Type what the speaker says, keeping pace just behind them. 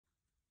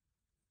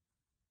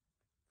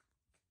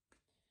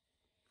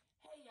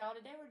Y'all,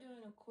 today we're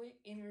doing a quick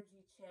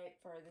energy check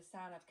for the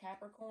sign of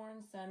Capricorn,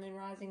 Sun, Moon,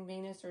 Rising,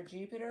 Venus, or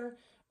Jupiter.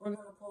 We're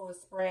going to pull a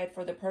spread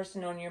for the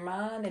person on your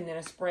mind and then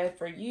a spread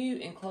for you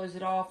and close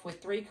it off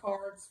with 3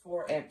 cards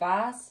for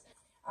advice.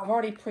 I've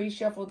already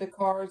pre-shuffled the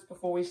cards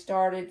before we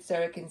started so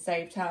it can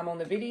save time on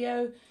the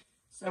video.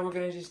 So we're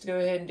going to just go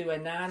ahead and do a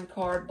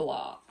 9-card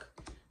block.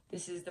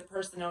 This is the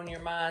person on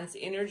your mind's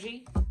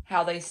energy,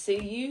 how they see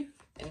you,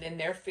 and then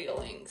their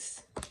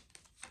feelings.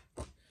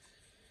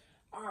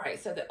 All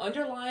right, so the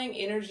underlying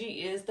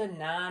energy is the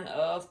 9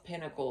 of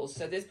Pentacles.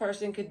 So this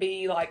person could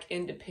be like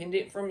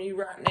independent from you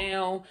right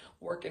now,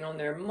 working on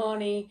their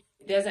money.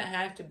 It doesn't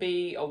have to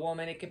be a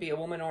woman. It could be a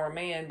woman or a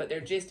man, but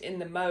they're just in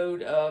the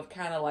mode of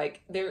kind of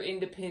like their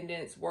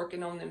independence,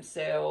 working on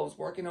themselves,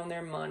 working on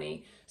their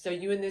money. So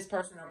you and this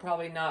person are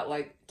probably not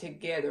like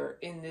together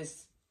in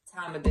this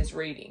time of this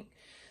reading.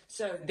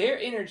 So their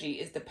energy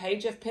is the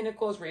Page of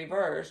Pentacles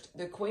reversed,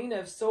 the Queen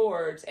of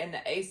Swords, and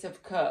the Ace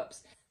of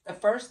Cups. The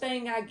first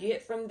thing I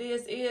get from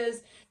this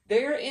is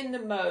they're in the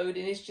mode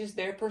and it's just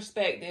their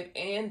perspective,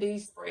 and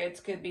these spreads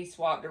could be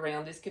swapped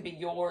around. This could be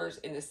yours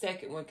and the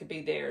second one could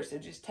be theirs. So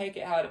just take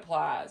it how it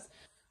applies.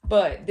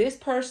 But this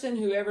person,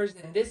 whoever's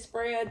in this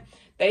spread,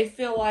 they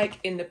feel like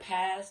in the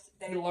past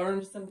they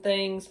learned some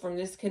things from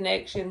this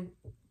connection,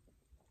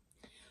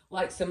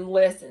 like some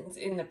lessons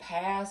in the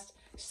past.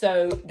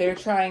 So they're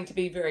trying to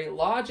be very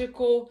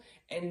logical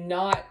and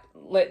not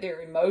let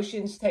their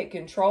emotions take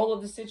control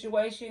of the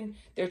situation.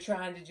 They're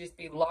trying to just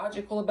be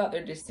logical about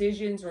their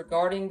decisions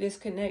regarding this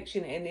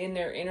connection and in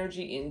their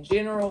energy in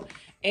general.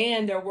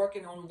 And they're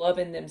working on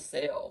loving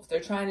themselves. They're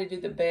trying to do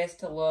the best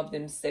to love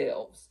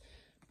themselves.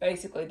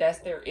 Basically, that's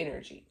their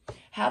energy.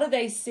 How do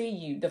they see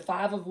you? The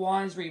 5 of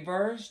Wands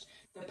reversed,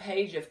 the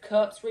Page of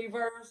Cups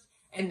reversed,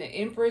 and the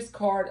Empress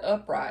card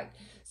upright.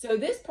 So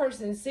this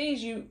person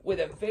sees you with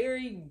a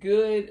very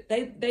good,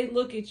 they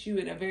look at you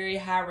in a very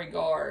high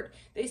regard.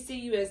 They see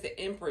you as the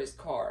Empress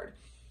card.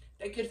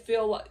 They could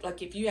feel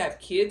like if you have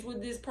kids with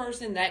this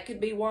person, that could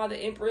be why the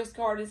Empress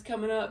card is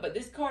coming up. But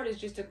this card is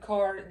just a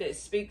card that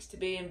speaks to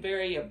being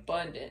very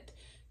abundant.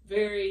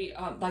 Very,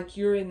 like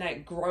you're in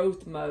that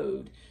growth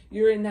mode.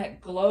 You're in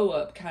that glow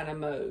up kind of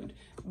mode.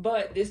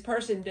 But this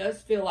person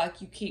does feel like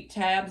you keep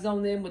tabs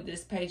on them with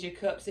this Page of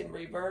Cups in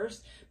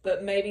reverse,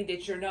 but maybe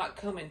that you're not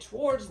coming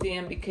towards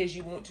them because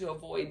you want to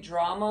avoid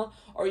drama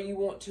or you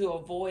want to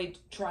avoid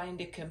trying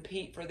to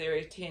compete for their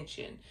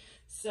attention.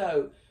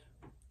 So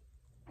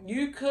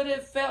you could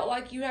have felt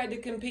like you had to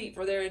compete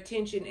for their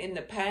attention in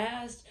the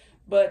past,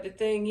 but the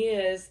thing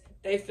is,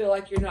 they feel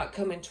like you're not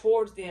coming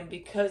towards them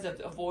because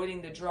of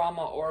avoiding the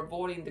drama or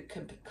avoiding the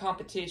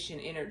competition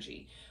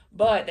energy.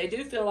 But they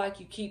do feel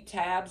like you keep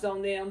tabs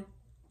on them.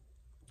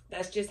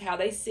 That's just how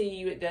they see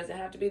you. It doesn't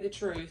have to be the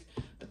truth.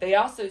 But they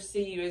also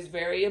see you as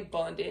very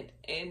abundant,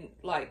 and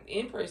like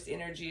Empress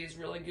energy is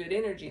really good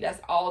energy.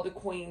 That's all the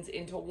queens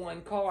into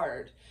one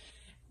card.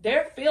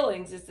 Their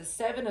feelings is the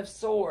 7 of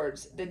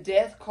Swords, the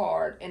Death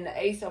card, and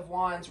the Ace of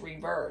Wands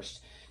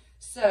reversed.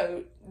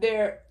 So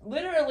they're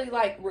literally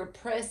like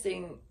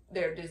repressing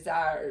their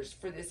desires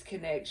for this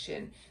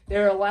connection.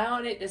 They're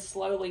allowing it to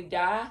slowly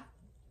die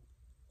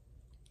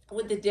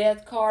with the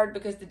Death card,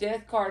 because the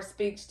Death card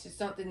speaks to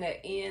something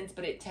that ends,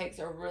 but it takes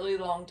a really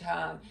long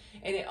time.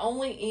 And it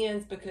only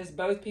ends because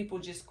both people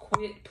just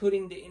quit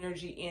putting the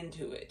energy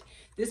into it.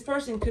 This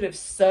person could have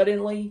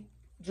suddenly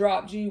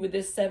dropped you with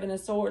this 7 of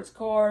Swords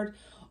card,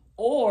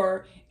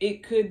 or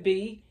it could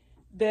be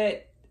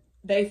that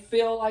they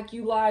feel like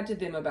you lied to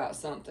them about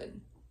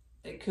something.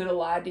 They could have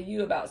lied to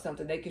you about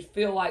something. They could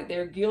feel like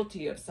they're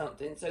guilty of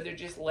something, so they're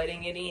just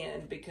letting it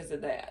in because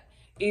of that.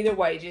 Either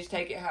way, just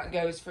take it how it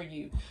goes for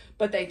you.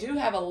 But they do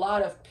have a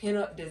lot of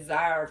pent-up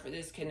desire for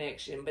this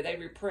connection, but they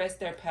repress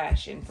their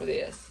passion for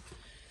this.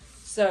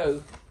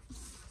 So,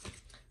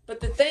 but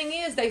the thing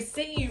is, they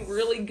see you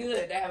really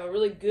good. They have a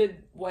really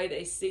good way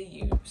they see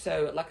you.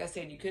 So, like I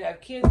said, you could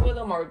have kids with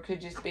them, or it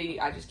could just be,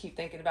 I just keep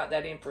thinking about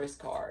that Empress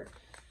card.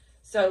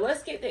 So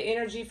let's get the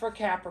energy for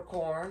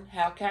Capricorn,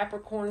 how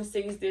Capricorn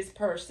sees this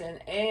person,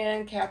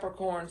 and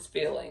Capricorn's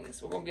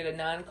feelings. We're going to get a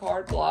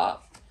 9-card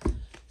block.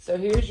 So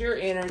here's your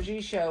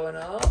energy showing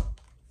up.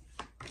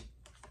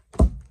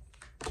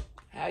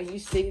 How you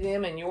see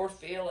them and your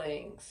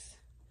feelings.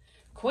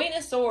 Queen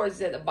of Swords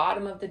is at the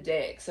bottom of the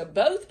deck. So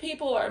both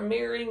people are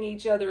mirroring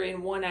each other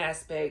in one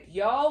aspect.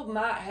 Y'all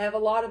might have a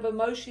lot of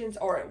emotions,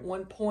 or at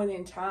one point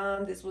in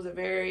time, this was a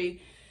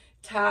very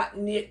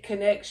tight-knit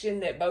connection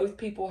that both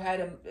people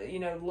had,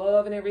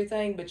 love and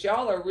everything, but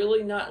y'all are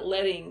really not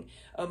letting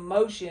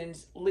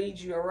emotions lead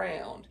you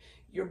around.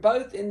 You're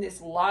both in this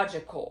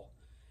logical.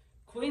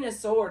 Queen of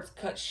Swords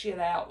cuts shit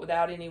out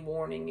without any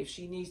warning. If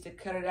she needs to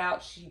cut it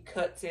out, she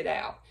cuts it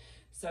out.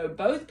 So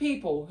both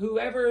people,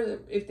 whoever,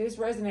 if this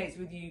resonates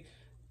with you,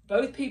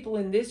 both people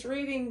in this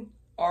reading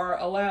are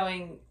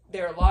allowing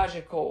their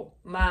logical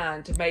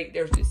mind to make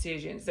their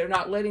decisions. They're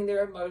not letting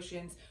their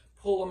emotions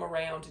pull them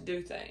around to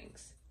do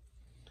things.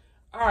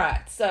 All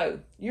right, so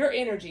your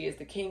energy is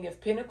the King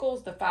of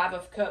Pentacles, the 5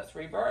 of Cups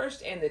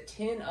reversed, and the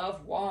 10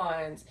 of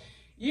Wands.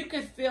 You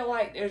could feel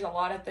like there's a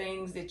lot of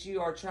things that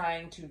you are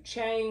trying to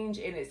change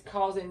and it's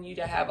causing you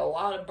to have a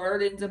lot of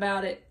burdens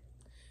about it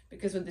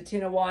because of the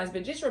Ten of Wands.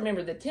 But just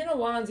remember, the Ten of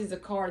Wands is a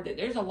card that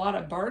there's a lot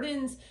of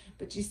burdens,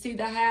 but you see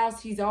the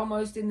house, he's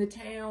almost in the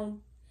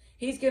town.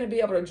 He's going to be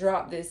able to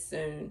drop this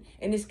soon,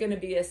 and it's going to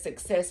be a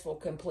successful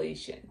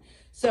completion.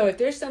 So if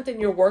there's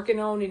something you're working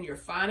on in your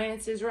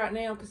finances right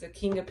now, because the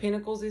King of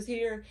Pentacles is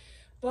here,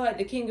 but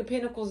the King of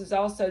Pentacles is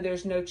also,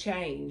 there's no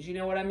change. You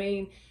know what I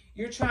mean?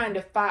 You're trying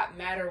to fight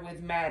matter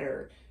with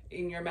matter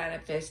in your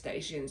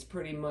manifestations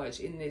pretty much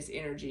in this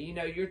energy. You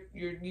know,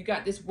 you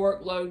got this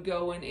workload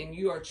going and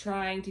you are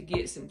trying to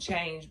get some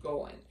change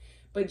going.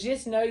 But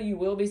just know you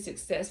will be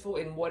successful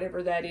in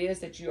whatever that is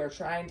that you are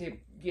trying to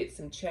get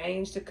some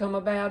change to come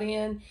about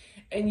in.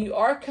 And you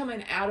are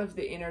coming out of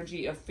the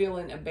energy of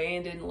feeling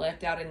abandoned,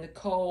 left out in the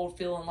cold,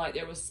 feeling like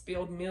there was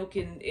spilled milk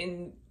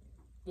in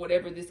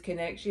whatever this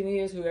connection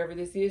is, whoever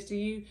this is to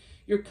you.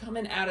 You're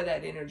coming out of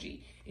that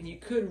energy. And you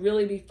could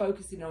really be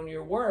focusing on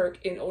your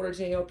work in order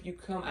to help you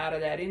come out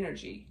of that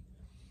energy.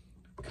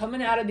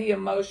 Coming out of the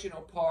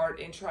emotional part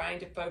and trying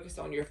to focus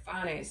on your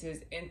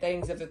finances and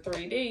things of the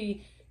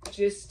 3D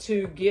just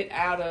to get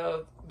out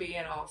of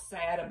being all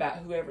sad about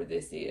whoever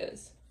this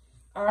is.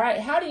 All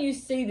right, how do you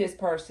see this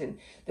person?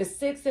 The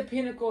Six of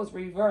Pentacles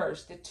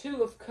reversed, the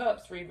Two of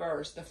Cups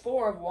reversed, the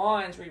Four of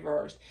Wands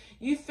reversed.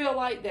 You feel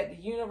like that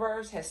the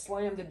universe has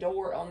slammed the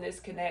door on this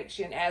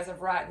connection as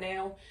of right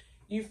now.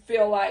 You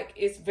feel like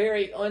it's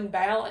very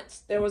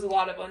unbalanced. There was a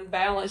lot of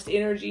unbalanced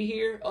energy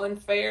here,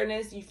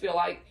 unfairness. You feel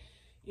like,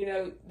 you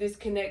know, this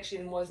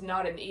connection was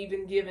not an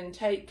even give and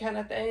take kind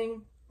of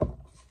thing.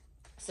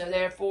 So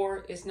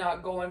therefore, it's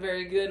not going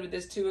very good with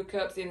this Two of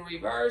Cups in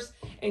reverse.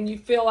 And you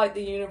feel like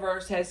the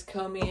universe has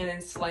come in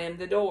and slammed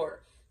the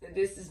door. That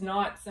this is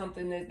not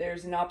something that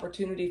there's an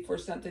opportunity for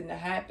something to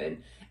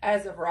happen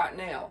as of right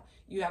now.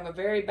 You have a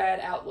very bad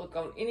outlook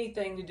on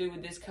anything to do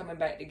with this coming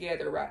back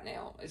together right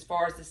now, as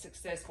far as the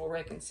successful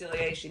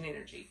reconciliation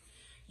energy.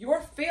 Your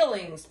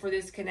feelings for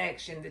this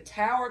connection, the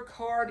Tower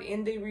card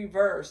in the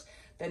reverse,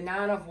 the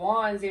Nine of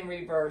Wands in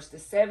reverse, the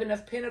Seven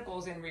of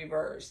Pentacles in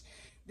reverse.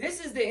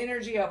 This is the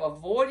energy of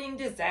avoiding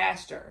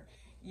disaster.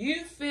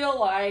 You feel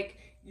like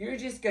you're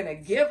just going to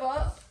give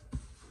up.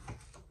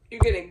 You're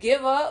going to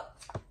give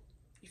up.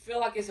 You feel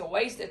like it's a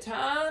waste of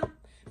time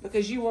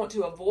because you want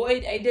to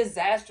avoid a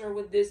disaster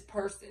with this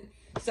person.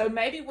 So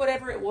maybe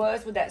whatever it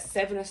was with that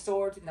Seven of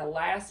Swords in the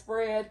last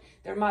spread,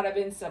 there might have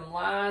been some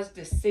lies,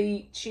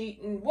 deceit,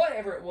 cheating,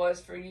 whatever it was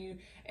for you.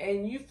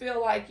 And you feel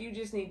like you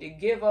just need to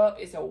give up.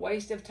 It's a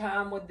waste of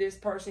time with this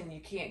person.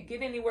 You can't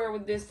get anywhere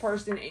with this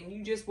person. And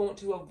you just want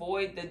to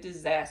avoid the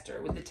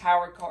disaster with the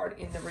Tower card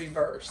in the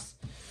reverse.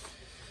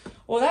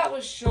 Well, that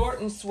was short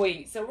and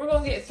sweet. So we're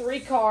going to get 3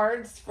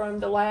 cards from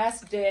the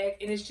last deck,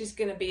 and it's just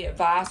going to be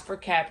advice for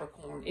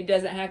Capricorn. It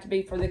doesn't have to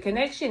be for the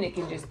connection. It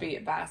can just be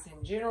advice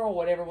in general,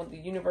 whatever the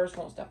universe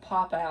wants to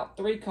pop out.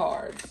 3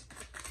 cards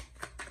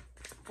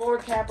for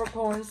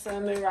Capricorn,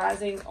 Sun, Moon,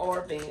 Rising,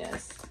 or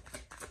Venus.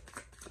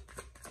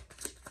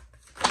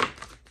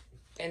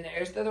 And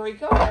there's the 3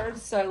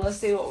 cards. So let's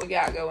see what we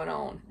got going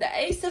on. The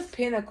Ace of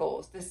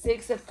Pentacles, the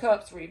Six of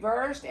Cups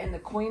reversed, and the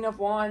Queen of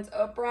Wands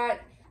upright.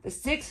 The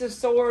Six of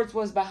Swords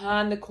was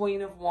behind the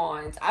Queen of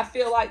Wands. I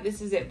feel like this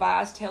is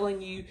advice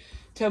telling you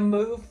to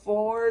move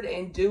forward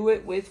and do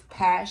it with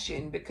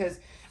passion,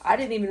 because I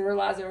didn't even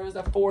realize there was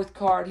a 4th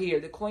card here.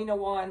 The Queen of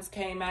Wands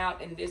came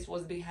out and this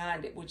was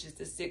behind it, which is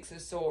the Six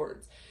of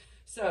Swords.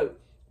 So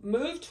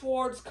move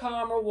towards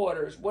calmer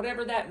waters,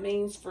 whatever that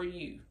means for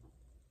you.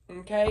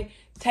 Okay,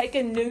 take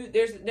a new,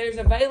 there's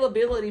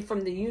availability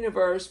from the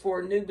universe for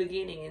a new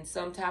beginning in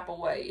some type of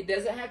way. It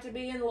doesn't have to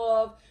be in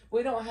love.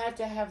 We don't have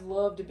to have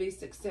love to be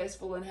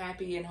successful and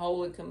happy and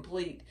whole and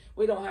complete.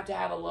 We don't have to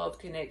have a love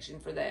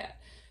connection for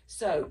that.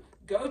 So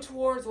go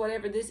towards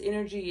whatever this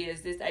energy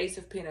is, this Ace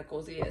of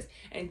Pentacles is,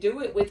 and do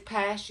it with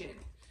passion.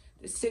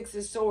 The Six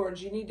of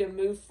Swords, you need to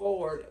move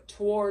forward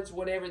towards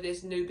whatever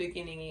this new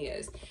beginning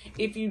is.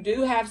 If you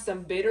do have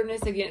some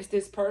bitterness against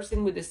this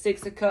person with the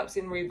Six of Cups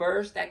in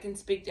reverse, that can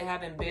speak to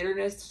having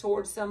bitterness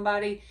towards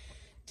somebody.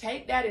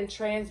 Take that and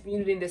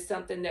transmute it into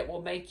something that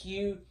will make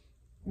you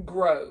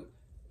grow.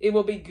 It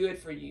will be good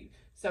for you.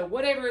 So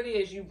whatever it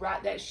is, you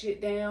write that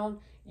shit down.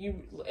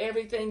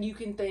 Everything you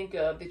can think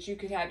of that you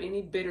could have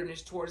any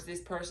bitterness towards this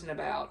person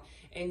about,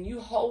 and you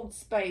hold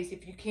space.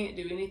 If you can't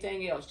do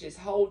anything else, just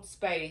hold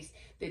space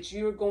that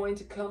you're going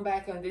to come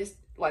back on this,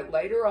 like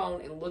later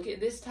on, and look at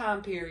this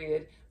time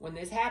period when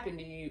this happened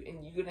to you,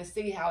 and you're going to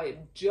see how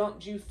it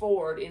jumped you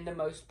forward in the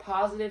most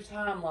positive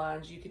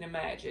timelines you can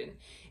imagine.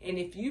 And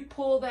if you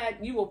pull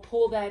that, you will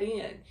pull that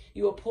in.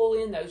 You will pull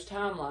in those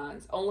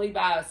timelines only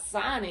by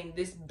assigning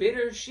this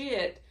bitter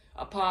shit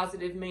a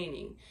positive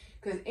meaning.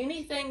 Because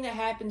anything that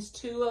happens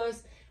to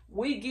us,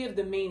 we give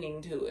the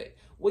meaning to it.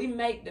 We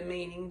make the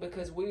meaning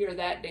because we are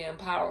that damn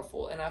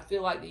powerful. And I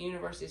feel like the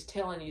universe is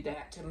telling you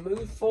that, to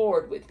move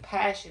forward with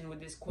passion with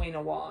this Queen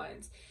of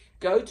Wands.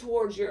 Go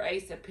towards your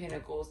Ace of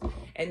Pentacles.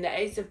 And the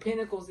Ace of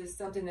Pentacles is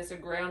something that's a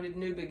grounded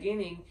new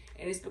beginning.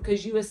 And it's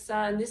because you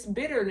assign this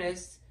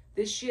bitterness,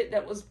 this shit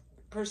that was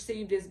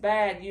perceived as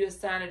bad, you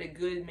assign it a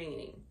good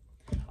meaning.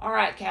 All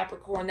right,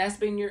 Capricorn, that's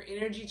been your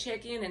energy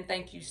check-in, and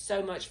thank you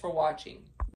so much for watching.